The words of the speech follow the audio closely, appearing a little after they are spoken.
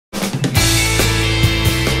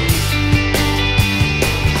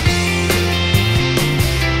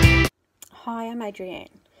Adrianne.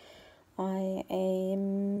 I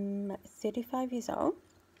am 35 years old.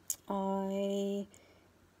 I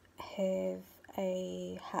have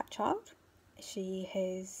a heart child. She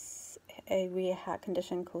has a rare heart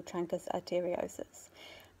condition called truncus arteriosus.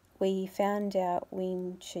 We found out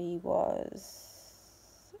when she was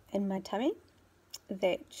in my tummy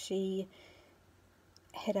that she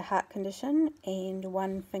had a heart condition and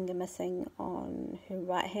one finger missing on her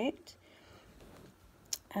right hand,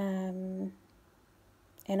 and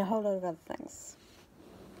a whole lot of other things.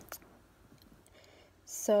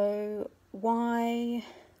 So why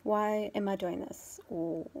am I doing this,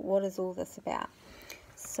 or what is all this about?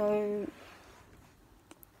 So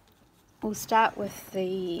we'll start with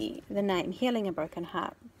the name, Healing a Broken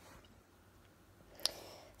Heart.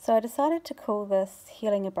 So I decided to call this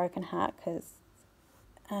Healing a Broken Heart because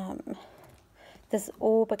this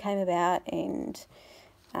all became about and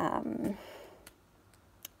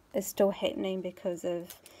is still happening because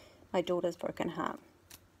of my daughter's broken heart.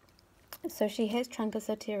 So she has truncus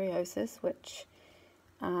arteriosus, which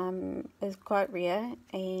is quite rare,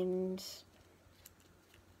 and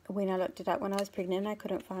when I looked it up when I was pregnant I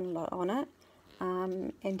couldn't find a lot on it,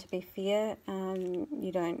 and to be fair,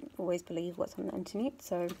 you don't always believe what's on the internet,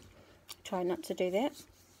 so try not to do that.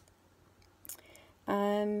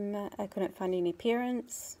 I couldn't find any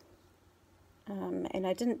parents, and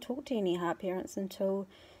I didn't talk to any heart parents until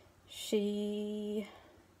I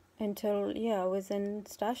was in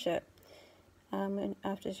Starship, and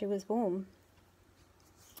after she was born.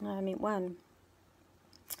 I met one,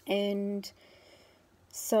 and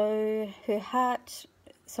so her heart,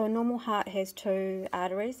 so a normal heart has two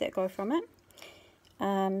arteries that go from it.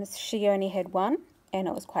 She only had one, and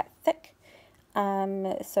it was quite thick.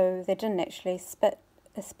 So they didn't actually split,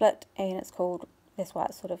 and it's called, that's why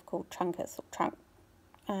it's sort of called truncus or trunk,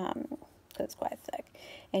 because it's quite thick.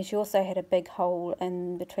 And she also had a big hole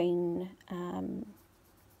in between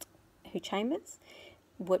her chambers,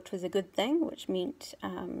 which was a good thing, which meant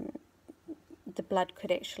the blood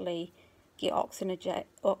could actually get oxygenate,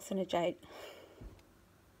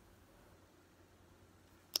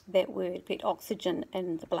 that word, get oxygen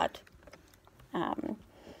in the blood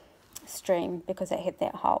stream, because it had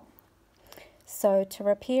that hole. So to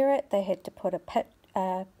repair it, they had to put a pit,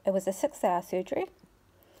 it was a 6-hour surgery,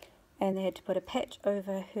 and they had to put a patch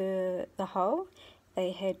over the hole.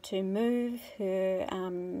 They had to move her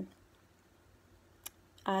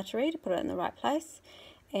artery to put it in the right place,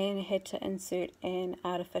 and had to insert an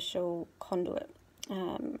artificial conduit.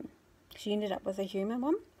 She ended up with a human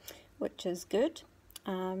one, which is good,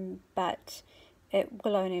 but it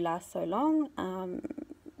will only last so long.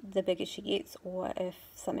 The bigger she gets, or if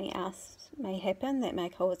something else may happen that may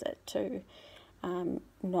cause it to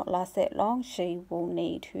not last that long, she will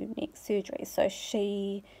need her next surgery. So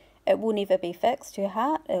it will never be fixed, her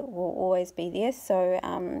heart, it will always be there. So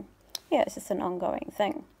yeah, it's just an ongoing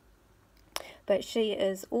thing. But she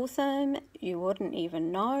is awesome, you wouldn't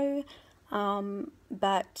even know,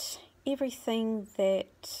 but everything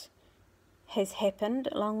that has happened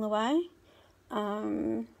along the way,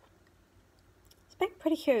 it's been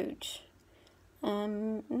pretty huge,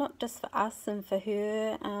 not just for us and for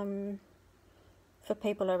her, for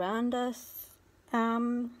people around us.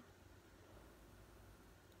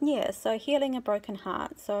 Yeah, so healing a broken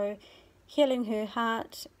heart, so healing her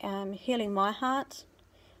heart, healing my heart,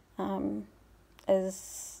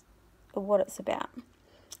 is what it's about,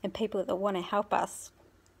 and people that want to help us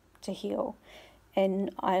to heal.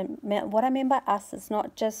 And what I mean by us is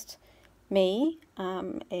not just me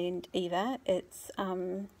and Eva, it's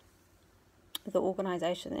the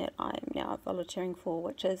organisation that I'm now volunteering for,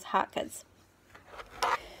 which is Heart Kids.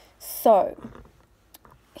 So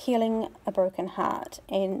healing a broken heart,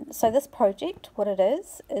 and so this project, what it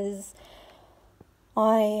is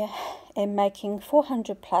I am making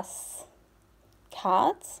 400 plus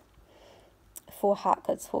cards for Heart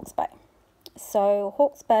Kids Hawke's Bay. So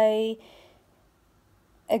Hawke's Bay,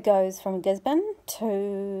 it goes from Gisborne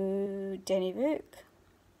to Dannevirke,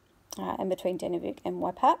 in between Dannevirke and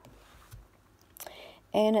Waipark,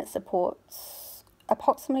 and it supports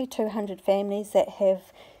approximately 200 families that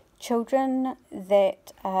have children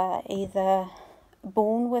that are either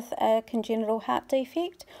born with a congenital heart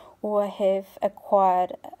defect or have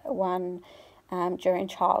acquired one during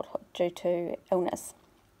childhood due to illness.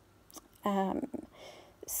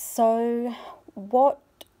 So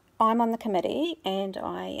I'm on the committee, and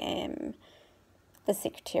I am the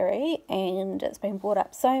secretary, and it's been brought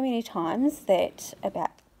up so many times that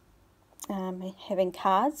about having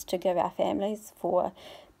cards to give our families for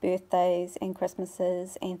birthdays and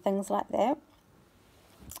Christmases and things like that.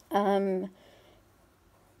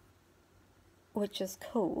 which is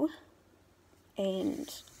cool,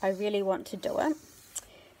 and I really want to do it.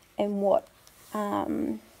 And what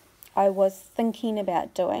I was thinking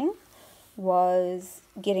about doing was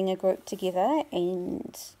getting a group together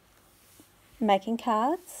and making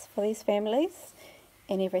cards for these families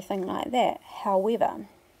and everything like that. However,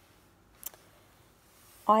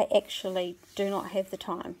 I actually do not have the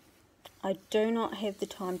time. I do not have the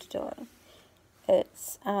time to do it.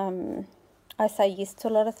 It's I say yes to a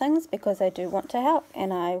lot of things because I do want to help,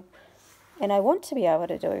 and I want to be able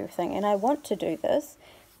to do everything, and I want to do this,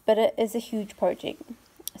 but it is a huge project.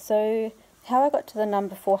 So how I got to the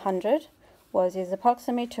number 400 was there's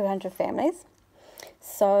approximately 200 families.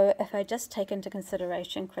 So if I just take into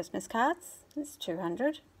consideration Christmas cards, it's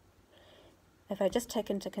 200. If I just take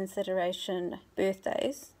into consideration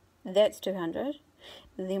birthdays, that's 200.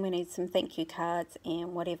 Then we need some thank you cards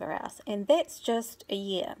and whatever else. And that's just a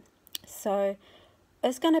year. So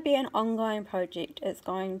it's going to be an ongoing project. It's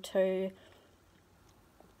going to,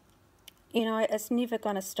 you know, it's never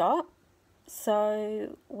going to stop.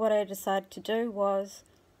 So what I decided to do was,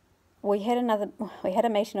 we had a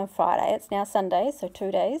meeting on Friday. It's now Sunday, so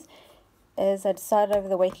 2 days. Is I decided over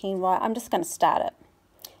the weekend, right, I'm just going to start it.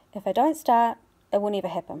 If I don't start, it will never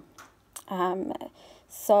happen.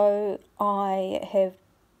 So I have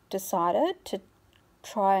decided to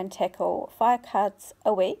try and tackle 5 cards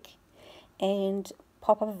a week and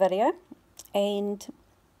pop up a video. And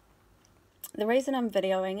the reason I'm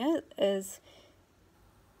videoing it is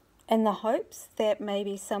in the hopes that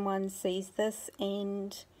maybe someone sees this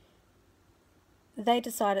and they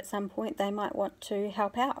decide at some point they might want to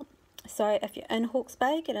help out. So if you're in Hawke's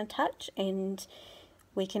Bay, get in touch and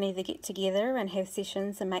we can either get together and have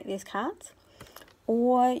sessions and make these cards,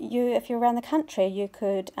 or if you're around the country, you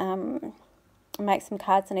could make some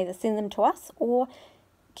cards and either send them to us or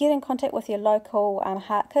get in contact with your local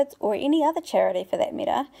Heart Kids or any other charity for that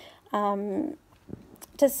matter,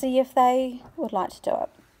 to see if they would like to do it,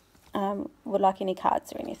 would like any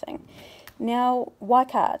cards or anything. Now, why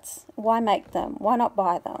cards? Why make them? Why not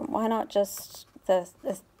buy them? Why not just this,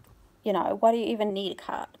 you know, why do you even need a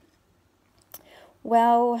card?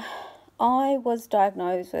 Well, I was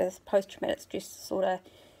diagnosed with post-traumatic stress disorder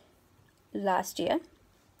last year,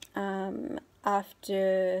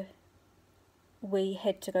 after we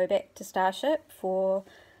had to go back to Starship for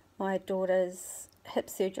my daughter's hip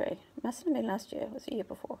surgery. It must have been last year, it was the year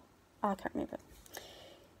before. I can't remember.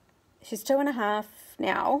 She's 2.5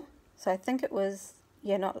 now. So I think it was,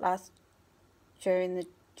 yeah, not last June, the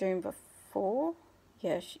June before.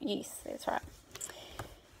 Yeah, yes, that's right.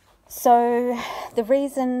 So the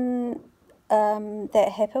reason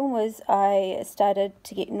that happened was I started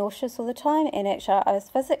to get nauseous all the time, and actually I was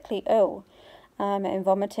physically ill, and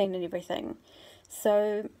vomiting and everything.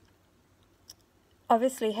 So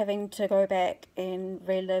obviously having to go back and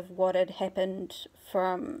relive what had happened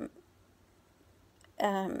from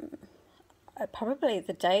probably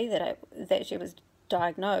the day that she was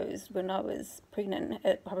diagnosed, when I was pregnant,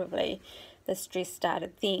 the stress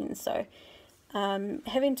started then. So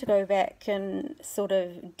having to go back and sort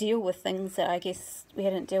of deal with things that I guess we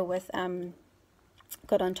hadn't dealt with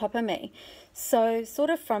got on top of me. So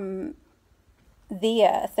sort of from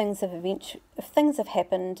there, things have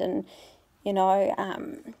happened, and you know,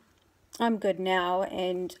 I'm good now,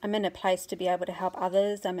 and I'm in a place to be able to help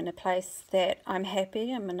others. I'm in a place that I'm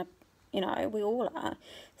happy. You know, we all are.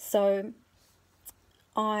 So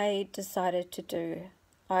I decided to do,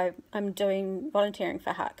 I'm doing volunteering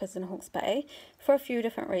for Heart Kids in Hawke's Bay for a few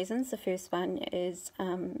different reasons. The first one is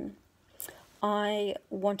I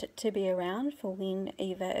want it to be around for when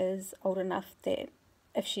Eva is old enough that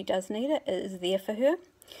if she does need it, it is there for her.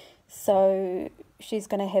 So she's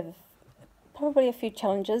going to have probably a few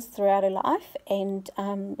challenges throughout her life, and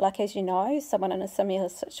like, as you know, someone in a similar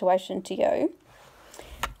situation to you,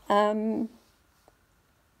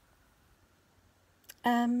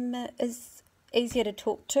 is easier to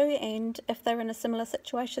talk to, and if they're in a similar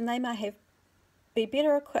situation, they may be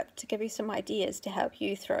better equipped to give you some ideas to help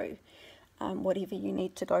you through whatever you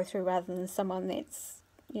need to go through, rather than someone that's,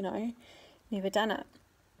 you know, never done it.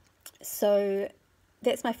 So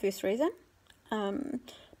that's my first reason.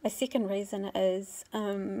 My second reason is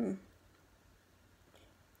it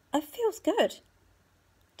feels good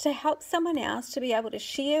to help someone else, to be able to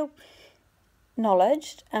share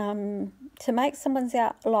knowledge, to make someone's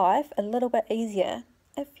life a little bit easier.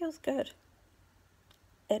 It feels good.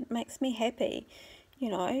 It makes me happy. You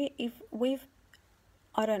know,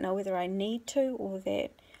 I don't know whether I need to, or that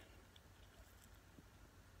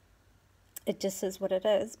it just is what it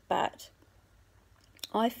is, but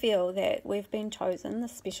I feel that we've been chosen, the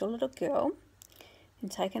special little girl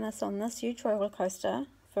and taken us on this huge roller coaster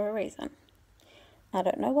for a reason. I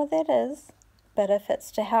don't know what that is, but if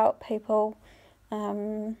it's to help people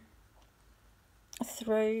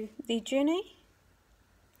through their journey,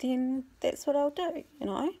 then that's what I'll do, you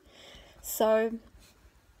know. So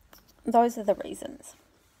those are the reasons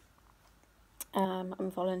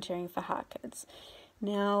I'm volunteering for Heart Kids.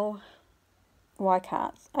 Now, why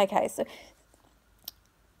cards? Okay, so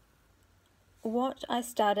what I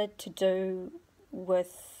started to do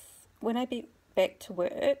with, when I be back to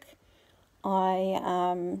work, I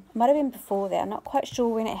might have been before that, I'm not quite sure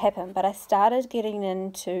when it happened, but I started getting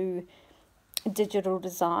into digital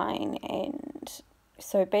design, and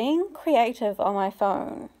so being creative on my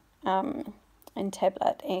phone and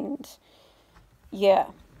tablet, and yeah,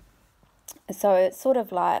 so it sort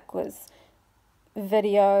of like was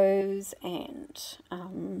videos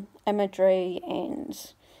and imagery,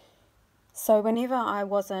 and so whenever I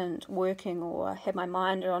wasn't working or had my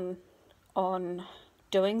mind on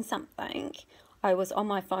doing something, I was on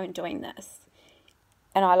my phone doing this,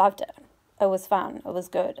 and I loved it. It was fun. It was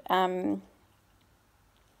good.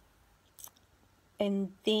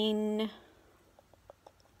 And then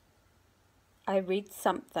I read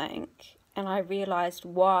something and I realized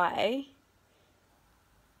why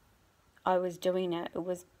I was doing it. It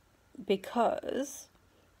was because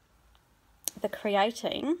the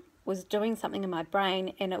creating was doing something in my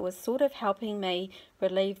brain, and it was sort of helping me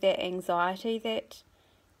relieve that anxiety that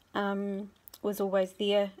was always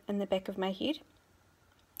there in the back of my head.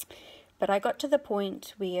 But I got to the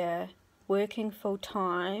point where working full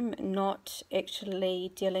time, not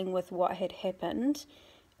actually dealing with what had happened,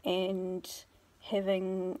 and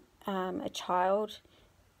having a child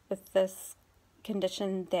with this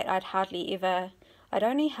condition that I'd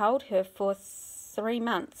only held her for 3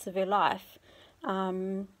 months of her life,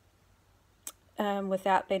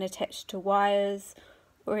 without being attached to wires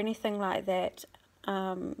or anything like that,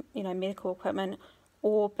 you know, medical equipment,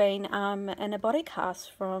 or being in a body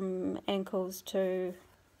cast from ankles to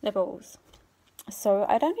nipples. So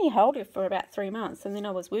I'd only held her for about 3 months, and then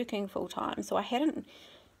I was working full time, so I hadn't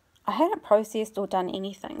processed or done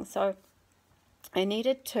anything. So I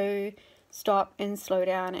needed to stop and slow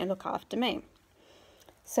down and look after me.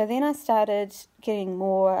 So then I started getting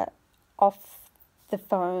more off the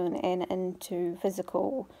phone and into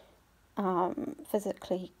physically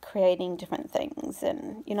creating different things,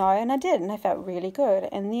 and you know, and I did, and I felt really good.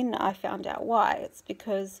 And then I found out why. It's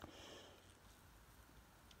because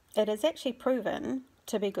it is actually proven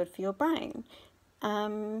to be good for your brain.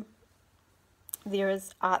 There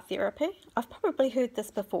is art therapy. I've probably heard this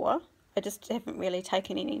before. I just haven't really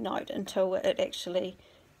taken any note until it actually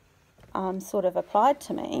sort of applied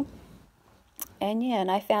to me. And yeah,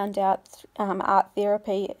 and I found out art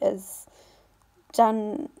therapy is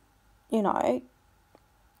done, you know,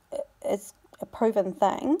 it's a proven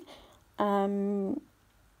thing, that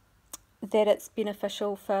it's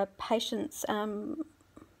beneficial for patients,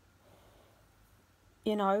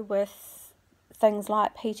 you know, with things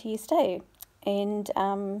like PTSD. And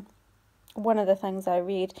one of the things I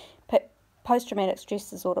read, post-traumatic stress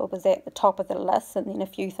disorder was at the top of the list, and then a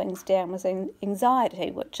few things down was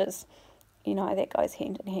anxiety, which is, you know, that goes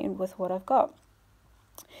hand in hand with what I've got.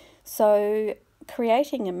 So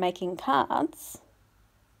creating and making cards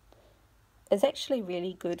is actually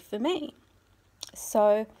really good for me.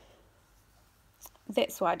 So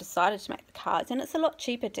that's why I decided to make the cards, and it's a lot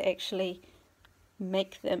cheaper to actually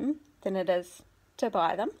make them than it is to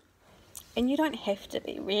buy them. And you don't have to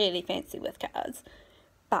be really fancy with cards,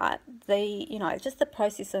 but you know, just the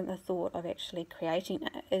process and the thought of actually creating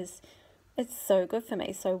it it's so good for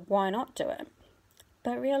me, so why not do it?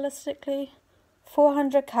 But realistically,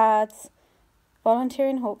 400 cards,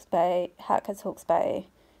 volunteering Hawke's Bay, Heart Kids Hawke's Bay.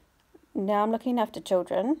 Now I'm looking after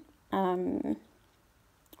children,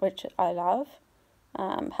 which I love,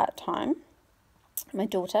 part-time, my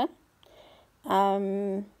daughter,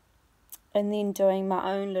 and then doing my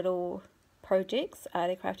own little projects,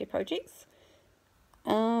 arty crafty projects,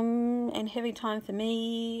 and having time for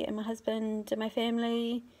me and my husband and my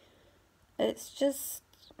family. It's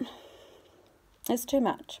too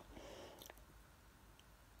much.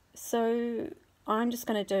 So I'm just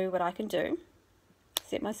going to do what I can do,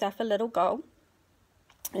 set myself a little goal,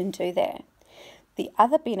 and do that. The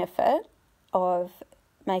other benefit of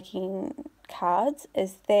making cards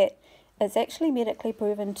is that it's actually medically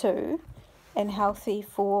proven too, and healthy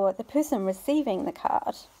for the person receiving the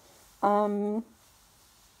card.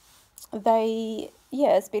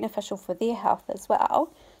 It's beneficial for their health as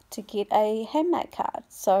well to get a handmade card.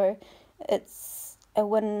 So it's a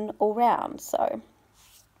win all round. So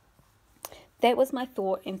that was my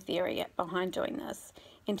thought and theory behind doing this.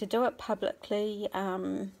 And to do it publicly,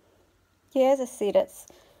 yeah, as I said, it's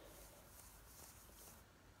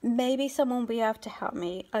maybe someone will be able to help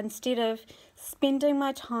me instead of spending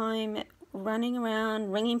my time running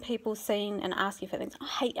around, ringing people, seeing and asking for things. I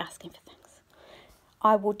hate asking for things.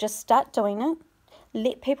 I will just start doing it,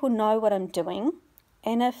 let people know what I'm doing,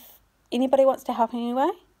 and if anybody wants to help in any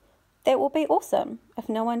way, that will be awesome. If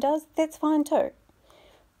no one does, that's fine too.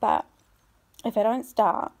 But if I don't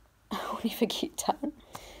start, I'll never get done.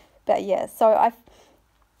 But yeah, so I've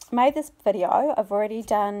made this video. I've already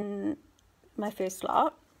done my first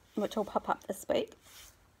lot, which will pop up this week.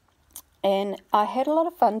 And I had a lot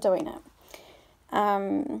of fun doing it.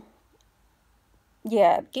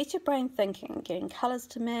 Yeah, get your brain thinking, getting colours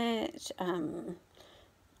to match,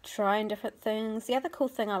 trying different things. The other cool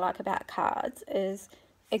thing I like about cards is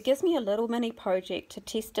it gives me a little mini project to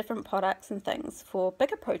test different products and things for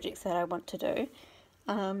bigger projects that I want to do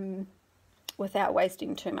without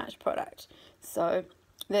wasting too much product. So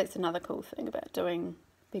that's another cool thing about being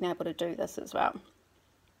able to do this as well.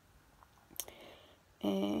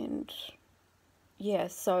 And yeah,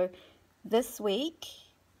 so this week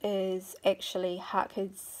is actually Heart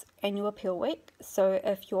Kids Annual Appeal Week. So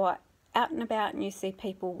if you're out and about and you see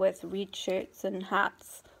people with red shirts and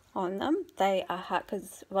hearts on them, they are Heart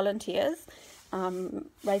Kids volunteers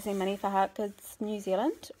raising money for Heart Kids New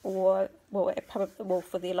Zealand, or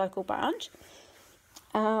for their local branch.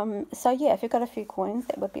 So yeah, if you've got a few coins,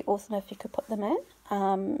 that would be awesome if you could put them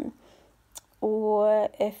in. Or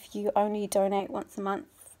if you only donate once a month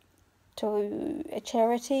to a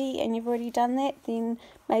charity and you've already done that, then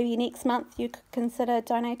maybe next month you could consider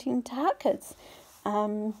donating to Heart Kids.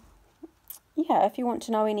 Yeah, if you want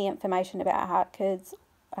to know any information about Heart Kids,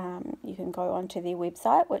 you can go onto their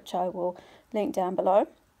website, which I will link down below.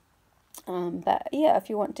 But yeah, if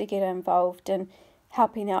you want to get involved in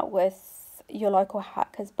helping out with your local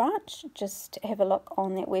Heart Kids branch, just have a look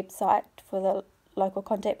on that website for the local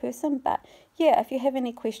contact person. But yeah, if you have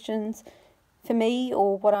any questions for me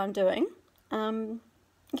or what I'm doing,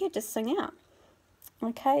 yeah, just sing out.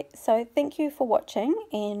 Okay, so thank you for watching,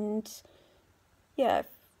 and yeah,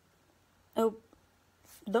 I'll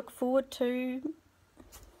look forward to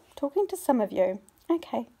talking to some of you.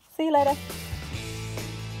 Okay, see you later.